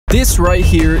This right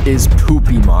here is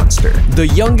Poopy Monster, the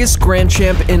youngest Grand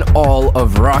Champ in all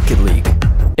of Rocket League.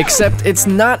 Except it's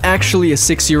not actually a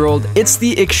 6-year-old, it's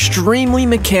the extremely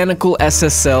mechanical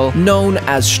SSL known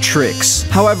as Trix.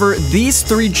 However, these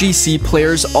 3 GC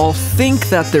players all think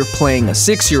that they're playing a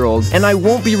 6-year-old, and I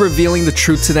won't be revealing the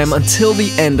truth to them until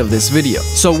the end of this video.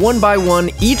 So one by one,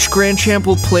 each Grand Champ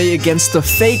will play against the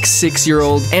fake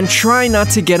 6-year-old and try not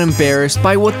to get embarrassed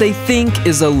by what they think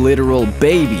is a literal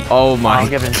baby. Oh my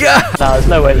god! No, there's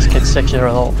no way this kid's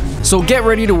 6-year-old. So get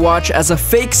ready to watch as a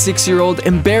fake 6-year-old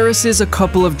embarrasses a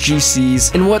couple of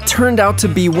GCs in what turned out to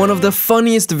be one of the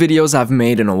funniest videos I've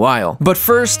made in a while. But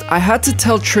first, I had to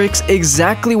tell Trix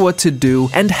exactly what to do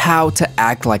and how to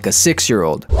act like a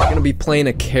 6-year-old. We're gonna be playing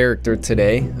a character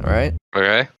today, alright?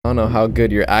 Okay. I don't know how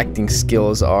good your acting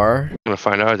skills are. I'm gonna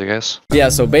find out, I guess. Yeah,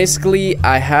 so basically,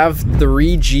 I have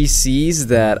 3 GCs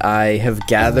that I have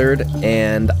gathered,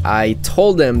 and I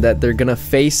told them that they're gonna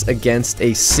face against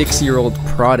a 6-year-old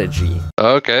prodigy.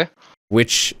 Okay.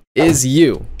 Which is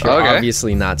you. You're okay.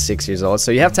 Obviously not 6 years old,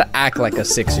 so you have to act like a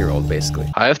 6-year-old, basically.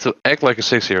 I have to act like a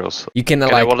 6-year-old. You can,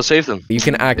 I want to save them? You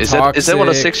can act is toxic. Is that what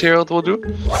a 6-year-old will do?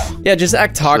 Yeah, just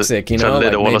act toxic, you know?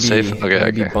 Like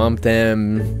maybe okay. bump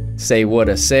them, say what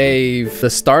a save. The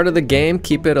start of the game,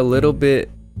 keep it a little bit,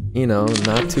 you know,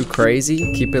 not too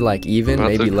crazy. Keep it like even, not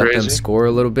maybe let them score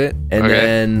a little bit. And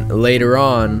then later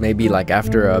on, maybe like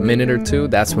after a minute or 2,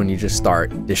 that's when you just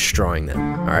start destroying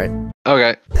them, all right?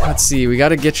 Okay. Let's see, we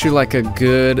gotta get you like a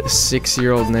good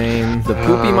 6-year-old name. The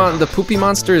Poopy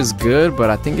Monster is good,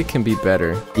 but I think it can be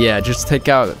better. Yeah, just take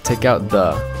out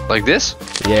the. Like this?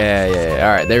 Yeah. All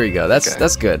right, there we go.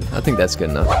 That's good. I think that's good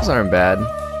enough. Those aren't bad.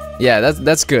 Yeah,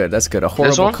 that's good. That's good. A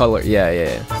horrible color. Yeah.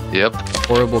 Yep.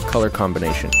 Horrible color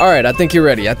combination. All right, I think you're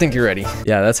ready.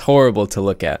 Yeah, that's horrible to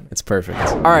look at. It's perfect.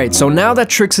 All right, so now that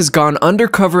Trix has gone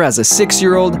undercover as a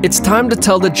 6-year-old, it's time to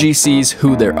tell the GCs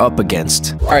who they're up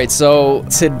against. All right, so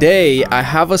today I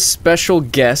have a special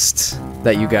guest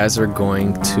that you guys are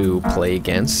going to play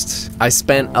against. I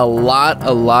spent a lot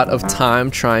of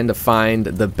time trying to find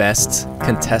the best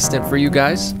contestant for you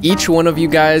guys. Each one of you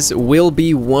guys will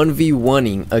be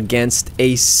 1v1ing against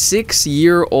a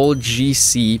 6-year-old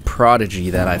GC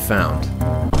prodigy that I found.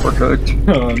 We're cooked.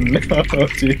 Oh no,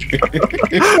 dude.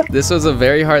 This was a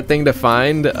very hard thing to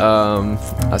find.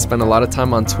 I spent a lot of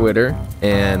time on Twitter,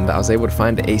 and I was able to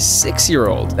find a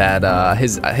 6-year-old that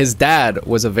his dad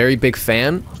was a very big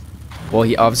fan. Well,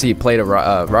 he obviously played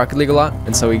Rocket League a lot,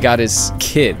 and so he got his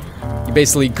kid. He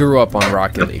basically grew up on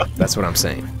Rocket League. That's what I'm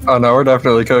saying. Oh no, we're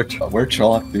definitely cooked. We're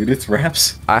chalk, dude. It's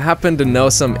raps. I happen to know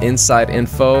some inside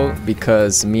info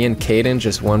because me and Caden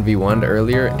just 1v1'd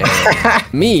earlier,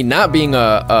 and me not being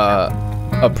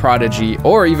a prodigy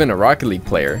or even a Rocket League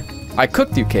player, I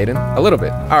cooked you, Caden, a little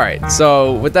bit. All right,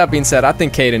 so with that being said, I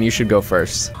think Caden, you should go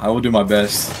first. I will do my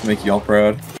best to make y'all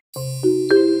proud.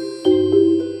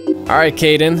 All right,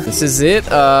 Caden, this is it.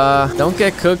 Don't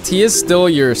get cooked. He is still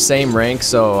your same rank,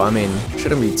 so I mean,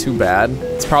 shouldn't be too bad.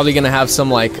 It's probably gonna have some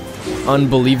like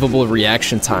unbelievable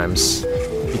reaction times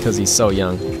because he's so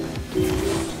young.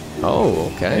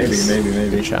 Oh, okay. Maybe.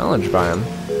 Good challenge by him.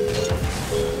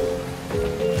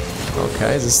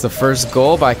 Okay, is this the first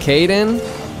goal by Caden?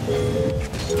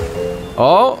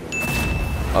 Oh,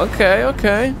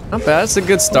 okay. Not bad. It's a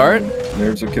good start.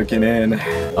 Nerves are cooking in.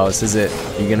 Oh, this is it.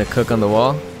 You gonna cook on the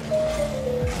wall?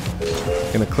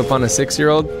 Gonna clip on a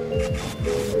 6-year-old?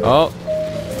 Oh,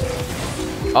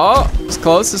 it's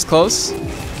close.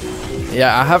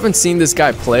 Yeah, I haven't seen this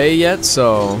guy play yet,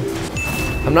 so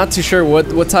I'm not too sure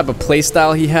what type of play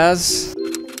style he has.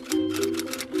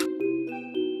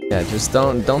 Yeah, just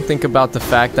don't think about the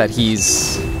fact that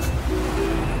he's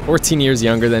 14 years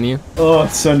younger than you. Oh,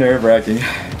 it's so nerve-wracking.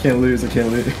 I can't lose.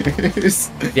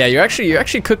 Yeah, you're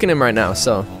actually cooking him right now,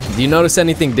 so do you notice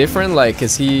anything different? Like,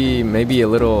 is he maybe a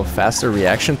little faster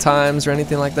reaction times or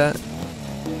anything like that?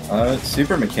 It's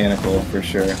super mechanical for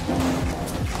sure.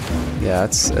 Yeah,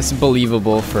 it's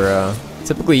believable for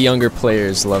typically younger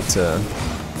players love to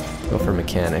go for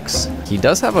mechanics. He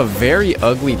does have a very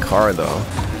ugly car though.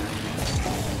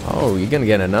 Oh, you gonna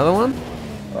get another one?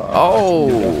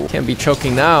 Oh, can't be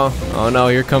choking now. Oh no,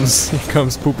 here comes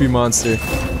Poopy Monster.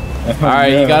 All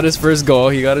right, he got his first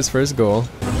goal.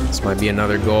 This might be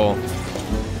another goal.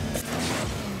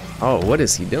 Oh, what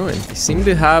is he doing? He seemed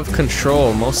to have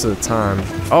control most of the time.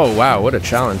 Oh wow, what a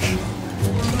challenge.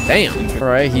 Damn. All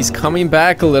right, he's coming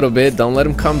back a little bit. Don't let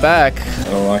him come back.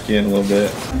 I'll lock you in a little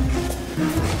bit.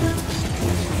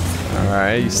 All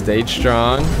right, you stayed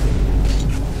strong.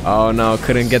 Oh no,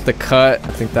 couldn't get the cut.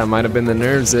 I think that might have been the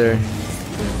nerves there.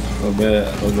 A little bit.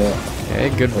 Okay,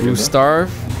 good blue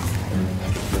starve.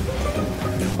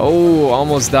 Oh,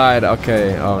 almost died.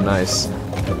 Okay. Oh, nice.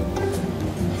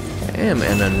 Damn,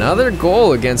 and another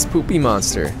goal against Poopy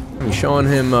Monster. I'm showing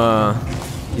him,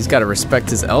 he's got to respect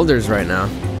his elders right now.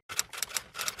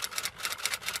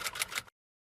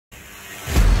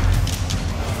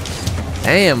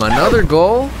 Damn, another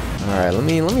goal? Alright, let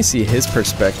me see his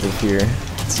perspective here.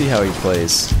 Let's see how he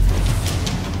plays.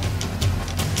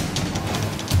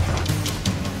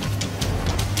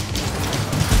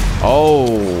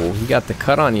 Oh, he got the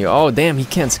cut on you. Oh, damn, he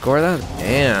can't score that?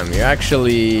 Damn, you're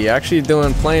actually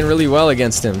playing really well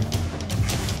against him.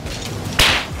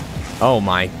 Oh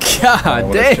my god,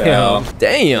 Oh, damn.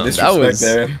 Damn,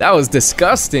 Disrespect that was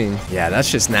disgusting. Yeah, that's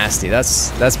just nasty.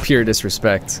 That's pure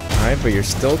disrespect. All right, but you're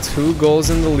still 2 goals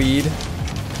in the lead.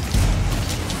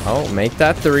 Oh, make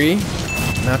that 3.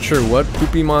 Not sure what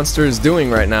Poopy Monster is doing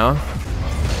right now.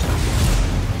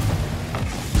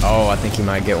 Oh, I think he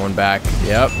might get one back.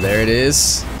 Yep, there it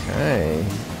is. Okay.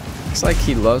 Looks like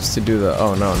he loves to do the...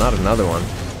 Oh, no, not another one.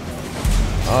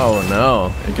 Oh,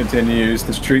 no. It continues.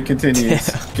 The streak continues.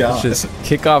 God. Just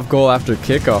kickoff goal after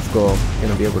kickoff goal.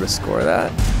 Gonna be able to score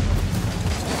that.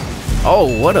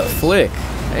 Oh, what a flick.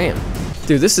 Damn.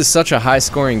 Dude, this is such a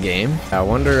high-scoring game. I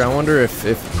wonder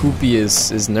if Poopy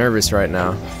is nervous right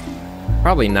now.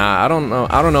 Probably not. I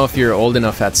don't know if you're old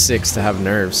enough at 6 to have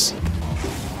nerves.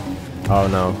 Oh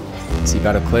no. Has he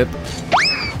got a clip?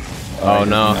 Oh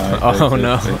no. Oh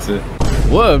no.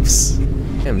 Whoops.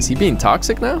 Damn, is he being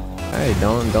toxic now? Hey,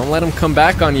 don't let him come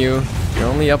back on you. You're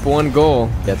only up 1 goal.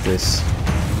 Get this.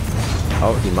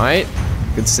 Oh, he might.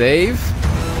 Good save.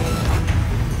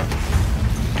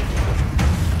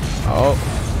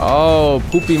 Oh,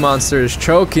 Poopy Monster is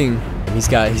choking. He's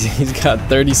got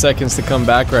 30 seconds to come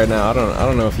back right now. I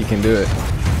don't know if he can do it.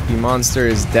 Poopy Monster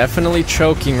is definitely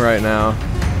choking right now.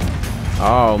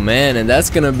 Oh man, and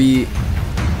that's gonna be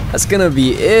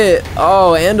it.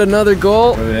 Oh, and another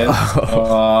goal.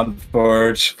 Oh,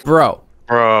 Forge. Bro.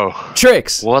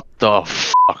 Tricks. What the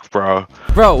fuck, bro?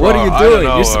 Bro, what are you doing?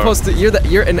 Know, you're supposed to.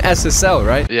 You're an SSL,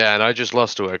 right? Yeah, and I just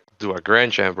lost to a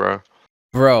grand champ, bro.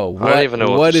 Bro, I don't even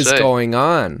know what to is say. going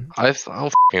on? I'm fucking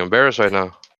embarrassed right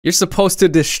now. You're supposed to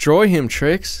destroy him,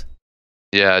 Tricks.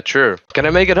 Yeah, true. Can I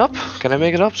make it up? Can I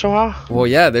make it up somehow? Well,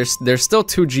 yeah. There's still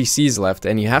 2 GCs left,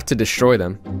 and you have to destroy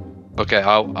them. Okay,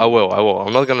 I will.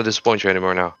 I'm not gonna disappoint you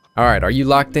anymore now. All right. Are you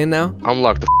locked in now? I'm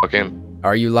locked the fuck in.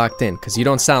 Are you locked in? Cause you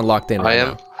don't sound locked in right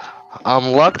now.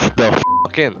 I'm locked the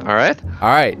fuck in. All right. All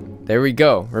right. There we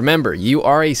go. Remember, you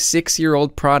are a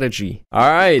 6-year-old prodigy. All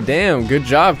right, damn, good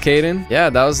job, Caden. Yeah,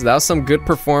 that was some good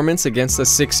performance against a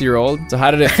 6-year-old. So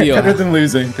how did it feel? Better than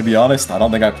losing. To be honest, I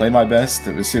don't think I played my best.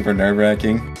 It was super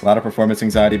nerve-wracking. A lot of performance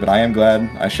anxiety, but I am glad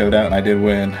I showed out and I did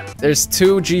win. There's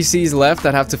 2 GCs left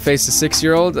that have to face a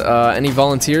 6-year-old. Any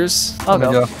volunteers? I'll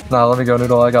go. No, let me go,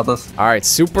 Noodle. I got this. All right,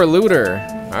 Super Looter.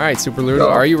 All right, Super Looter,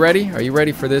 are you ready? Are you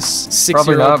ready for this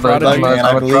 6-year-old not, but prodigy? Man,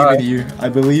 I I'm believe try. in you. I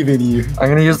believe in you. I'm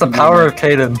gonna use the power of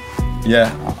Caden.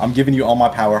 Yeah, I'm giving you all my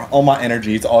power, all my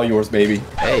energy. It's all yours, baby.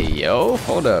 Hey, yo,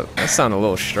 hold up. That sounded a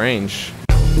little strange.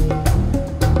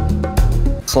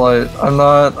 Slight. I'm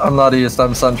not East.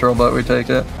 I'm Central, but we take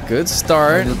it. Good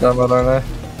start. Get that one, aren't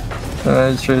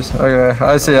I? Chase. Okay,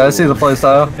 I see the play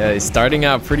style. Yeah, he's starting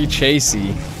out pretty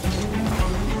chasey.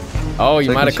 Oh, you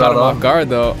Take might a have caught shot him off off. guard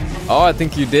though. Oh, I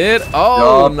think you did.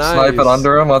 Oh, Yup, nice. Snipe it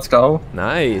under him. Let's go.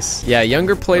 Nice. Yeah,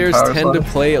 younger players power tend to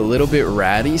slide. play a little bit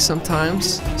ratty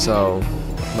sometimes, so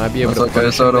might be able That's to okay.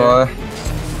 punish So him do there. I.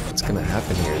 What's gonna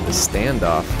happen here? The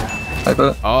standoff. Type it.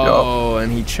 Yup. Oh,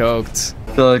 and he choked.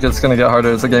 I feel like it's gonna get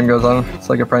harder as the game goes on. It's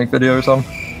like a prank video or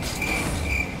something.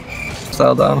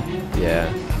 Style down.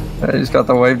 Yeah. Yeah, he's got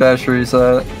the wave dash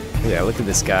reset. Yeah, look at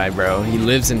this guy, bro. He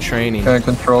lives in training. Can't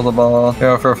control the ball.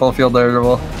 Yeah, for a full field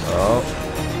daredevil.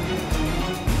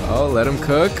 Oh, let him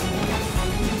cook.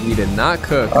 He did not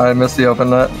cook. I missed the open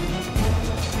net.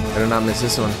 Better not miss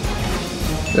this one.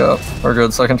 Yep, we're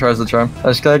good. Second tries the charm. I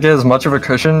just gotta get as much of a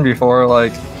cushion before,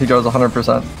 like, he goes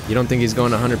 100%. You don't think he's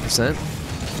going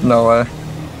 100%? No way.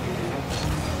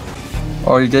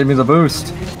 Oh, you gave me the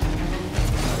boost.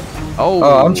 Oh,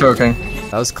 I'm choking.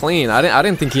 That was clean. I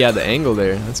didn't think he had the angle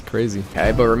there. That's crazy.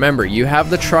 Okay, but remember, you have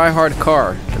the try-hard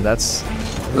car, and that's...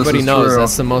 Everybody is knows true.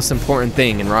 that's the most important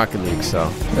thing in Rocket League, so...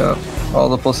 Yep, all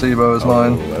the placebo is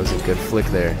mine. That was a good flick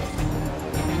there.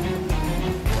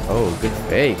 Oh, good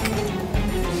fake.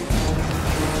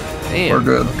 Damn. We're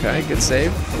good. Okay, good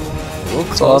save. A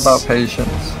little It's all close. about patience.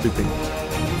 Stupid.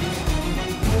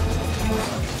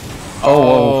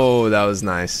 Oh, Oh, that was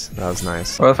nice. That was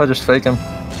nice. What if I just fake him?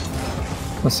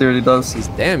 Let's see what he does.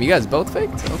 Damn, you guys both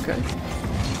faked? Okay.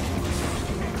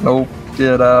 Nope,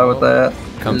 get out with that.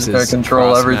 comes You his just gotta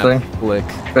control cross-map everything. flick.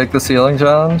 Fake the ceiling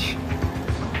challenge.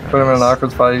 Put him in an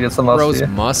awkward spot. He gets the Bro's musty.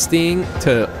 musting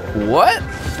to what?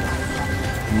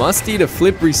 Musty to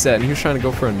flip reset, and he was trying to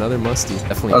go for another musty.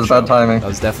 Definitely. That was bad timing. That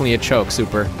was definitely a choke,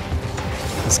 Super.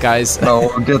 This guy's No,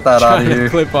 get that out trying of to here.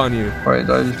 clip on you. Wait, did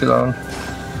I just get on?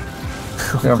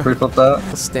 You gonna pre-flip that?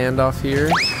 Standoff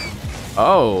here.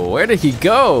 Oh, where did he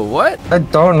go? What? I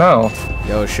don't know.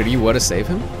 Yo, should he woulda saved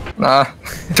him? Nah,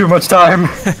 too much time.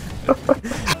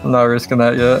 I'm not risking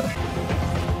that yet.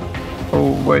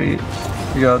 Oh wait,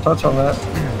 you got a touch on that.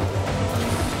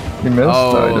 You missed?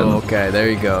 Oh, No, you didn't. okay, there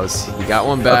he goes. He got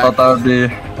one I back. thought that would be.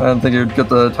 I didn't think you'd get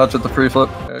the touch at the pre-flip.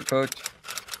 Got cooked.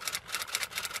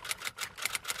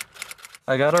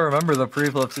 I gotta remember the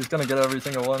pre-flips. He's gonna get every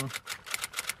single one.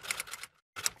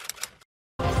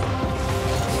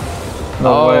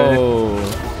 No way.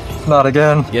 Oh, Not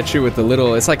again. get you with the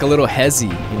little. It's like a little hezzy,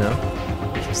 you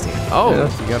know. Interesting. Oh,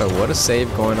 Yeah. you got a what a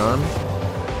save going on.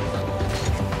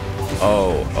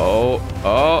 Oh.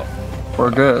 We're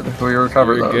good. We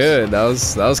recovered You're those. good.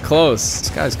 That was close. This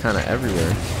guy's kind of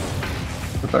everywhere.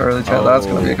 With that early chance, that's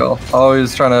gonna be a goal. Oh,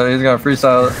 he's gonna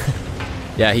freestyle it.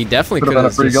 Yeah, he definitely Could've could been a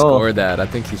have free just goal. scored that. I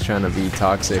think he's trying to be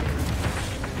toxic.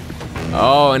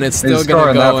 Oh, and it's still He's gonna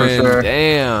scoring go that for in. sure.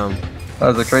 Damn.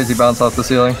 That was a crazy bounce off the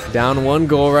ceiling. Down one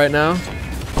goal right now.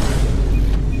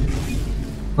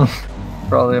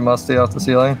 Probably a musty off the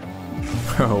ceiling.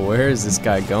 Bro, where is this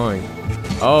guy going?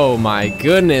 Oh my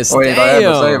goodness. Wait, damn. I had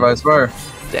to save, I swear.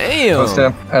 Damn. Post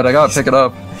him. And I gotta pick it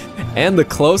up. And the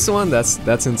close one, that's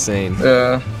insane.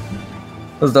 Yeah.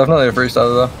 It was definitely a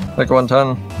freestyle though. Like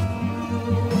 110.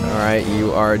 Alright,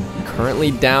 you are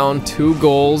currently down 2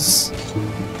 goals.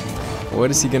 What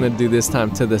is he gonna do this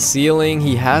time? To the ceiling.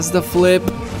 He has the flip.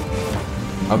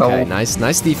 Okay, No. nice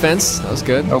defense. That was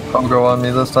good. No pogo on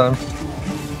me this time.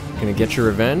 Gonna get your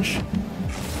revenge.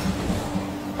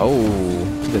 Oh,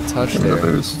 the touch Give me the there.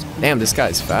 boost. Damn, this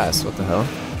guy's fast. What the hell?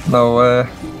 No way.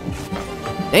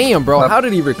 Damn, bro. That- How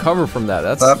did he recover from that?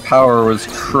 That's That power was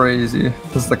crazy.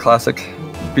 This is the classic.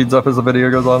 Speeds up as the video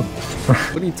goes on.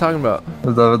 what are you talking about?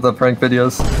 The prank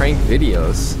videos. Prank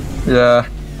videos? Yeah.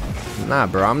 Nah,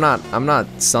 bro. I'm not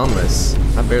sunless.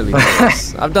 I barely do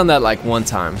this. I've done that like one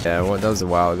time. Yeah, well, that was a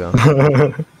while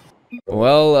ago.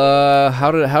 Well,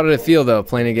 how did it feel though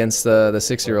playing against the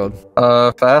 6-year-old?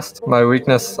 Fast. My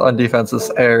weakness on defense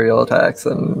is aerial attacks,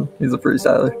 and he's a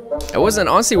freestyler. It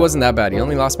honestly wasn't that bad. He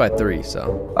only lost by 3,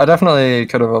 so. I definitely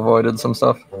could have avoided some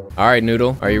stuff. All right,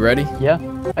 Noodle, are you ready? Yeah,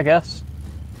 I guess.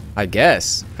 I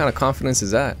guess. What kind of confidence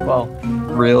is that? Well,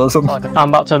 Realism. I'm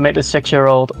about to make this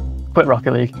 6-year-old quit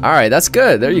Rocket League. All right, that's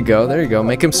good. There you go. There you go.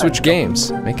 Make him switch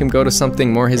games. Make him go to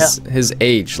something more his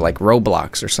age, like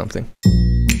Roblox or something.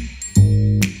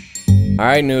 All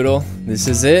right, Noodle. This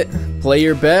is it. Play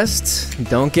your best.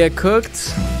 Don't get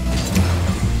cooked.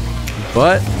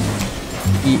 But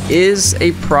he is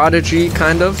a prodigy,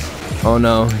 kind of. Oh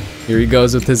no. Here he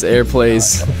goes with his air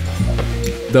plays.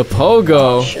 The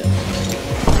pogo.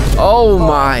 Oh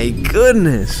my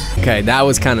goodness. Okay, that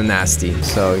was kind of nasty.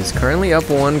 So he's currently up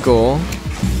 1 goal.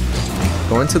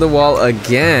 Going to the wall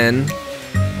again.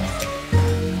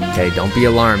 Okay, don't be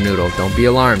alarmed, Noodle. Don't be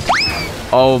alarmed.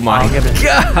 Oh my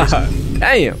god.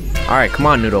 Damn. All right, come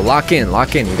on, Noodle. Lock in,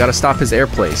 lock in. You gotta stop his air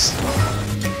plays.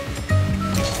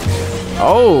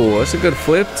 Oh, that's a good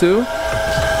flip too.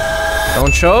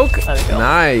 Don't choke. There we go.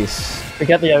 Nice.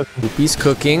 Forget the open. Poopy's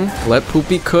cooking. Let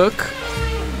Poopy cook.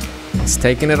 He's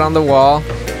taking it on the wall.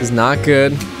 This is not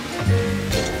good.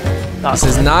 This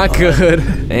is not good.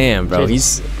 Damn, bro.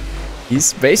 He's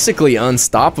basically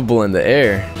unstoppable in the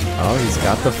air. Oh, he's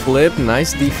got the flip.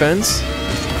 Nice defense.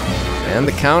 And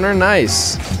the counter.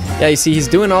 Nice. Yeah, you see, he's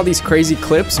doing all these crazy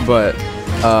clips, but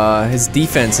his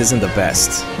defense isn't the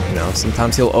best. You know,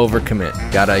 sometimes he'll overcommit.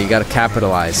 You gotta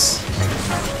capitalize.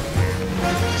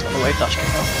 It's got the wave dash kick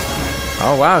off.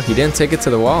 Oh wow, he didn't take it to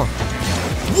the wall.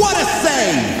 What a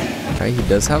save! Okay, he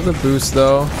does have the boost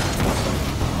though.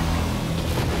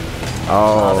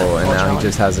 Oh, and now he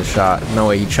just has a shot. No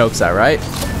way, he chokes that, right?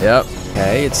 Yep.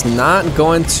 Okay, it's not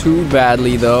going too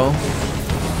badly though.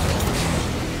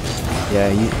 Yeah,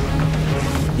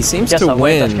 he seems Gets to that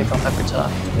wave dash win. kick off every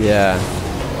time. Yeah.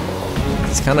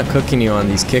 He's kind of cooking you on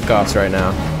these kickoffs right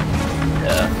now.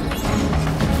 Yeah.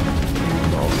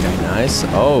 Okay, nice.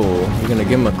 Oh, you're gonna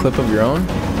give him a clip of your own?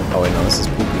 Oh wait, no, this is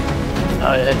Poopy.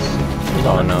 Oh, it is. He's Oh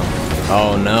on. no.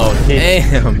 Oh no.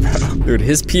 Damn, bro. Dude,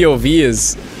 his POV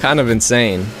is kind of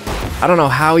insane. I don't know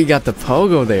how he got the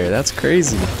pogo there. That's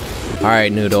crazy. All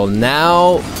right, Noodle.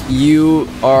 Now you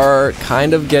are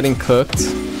kind of getting cooked.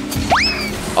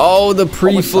 Oh, the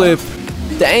pre-flip.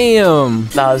 Damn.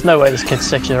 Nah, there's no way this kid's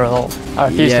 6-year-old. I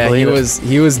refuse to Yeah, believe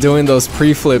he was doing those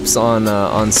pre-flips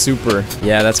on Super.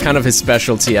 Yeah, that's kind of his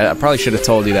specialty. I probably should have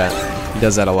told you that. He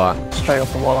does that a lot. Straight up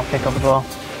the wall, I'll pick up as well.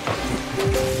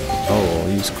 Oh,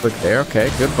 he was quick there. Okay,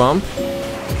 good bump.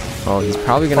 Oh, he's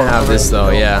probably gonna have this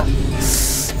though. Yeah.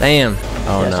 Damn.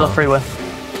 Oh Yeah, no. still a free win.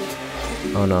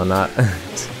 Oh no, not the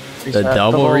Reset,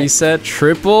 double reset,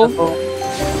 triple.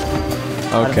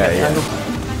 Okay. Yeah.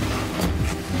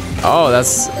 Oh,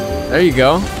 that's. There you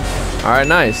go. All right,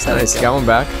 nice, nice. Got one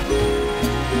back.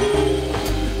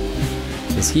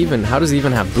 Is he even? How does he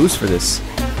even have boost for this?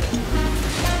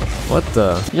 What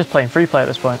the? You're just playing free play at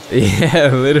this point. Yeah,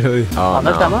 literally. Oh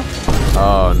No no. demo.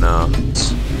 Oh no.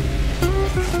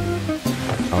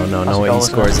 Oh no, no way he goal,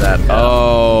 isn't scores it? that.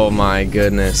 Oh my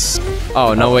goodness.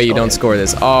 Oh, no way you don't score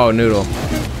this. Oh, Noodle.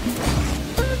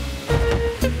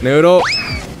 Noodle.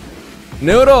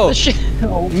 Noodle.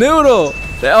 Oh, Noodle.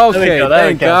 Okay, there we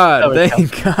thank go. God. There we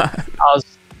Thank God. I was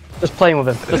just playing with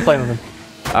him. Just playing with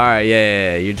him. All right,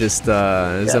 yeah. You just,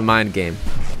 it's a mind game.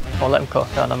 I'll let him cook.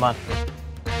 I don't mind.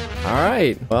 All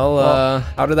right. Well,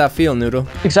 how did that feel, Noodle?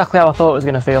 Exactly how I thought it was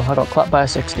gonna feel. I got clapped by a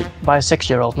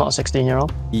 6-year-old, not a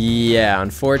 16-year-old. Yeah,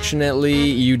 unfortunately,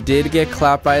 you did get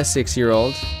clapped by a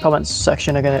 6-year-old. Comments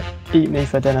section are gonna eat me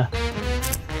for dinner.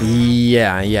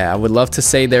 Yeah, I would love to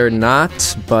say they're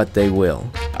not, but they will.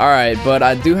 All right, but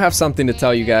I do have something to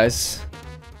tell you guys.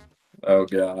 Oh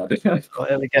god. Oh,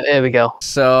 here we go.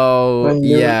 So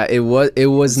yeah, it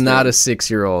was not a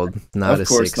 6-year-old, not a Of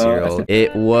course 6-year-old. not.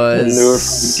 It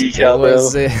was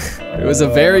it was a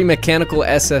very mechanical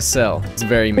SSL. It's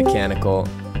very mechanical.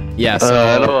 Yeah. So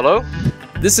Hello.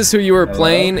 this is who you were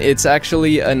playing. It's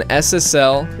actually an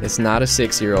SSL. It's not a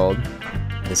 6-year-old.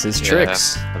 This is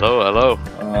Trix. Hello.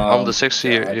 Oh, I'm the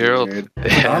 6-year-old. God,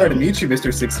 it's an honor to meet you,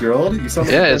 Mr. 6-year-old. You sound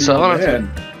like Yeah, a it's an young honor.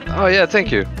 man. Oh yeah,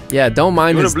 thank you. Yeah, don't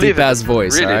mind You his wouldn't believe deep ass it,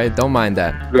 voice. really. All right, don't mind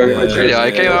that. Really, I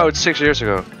came out 6 years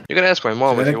ago. You can ask my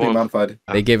mom if you Genetically want. modified.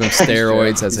 They gave him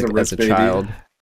steroids as He's a a rich baby. child.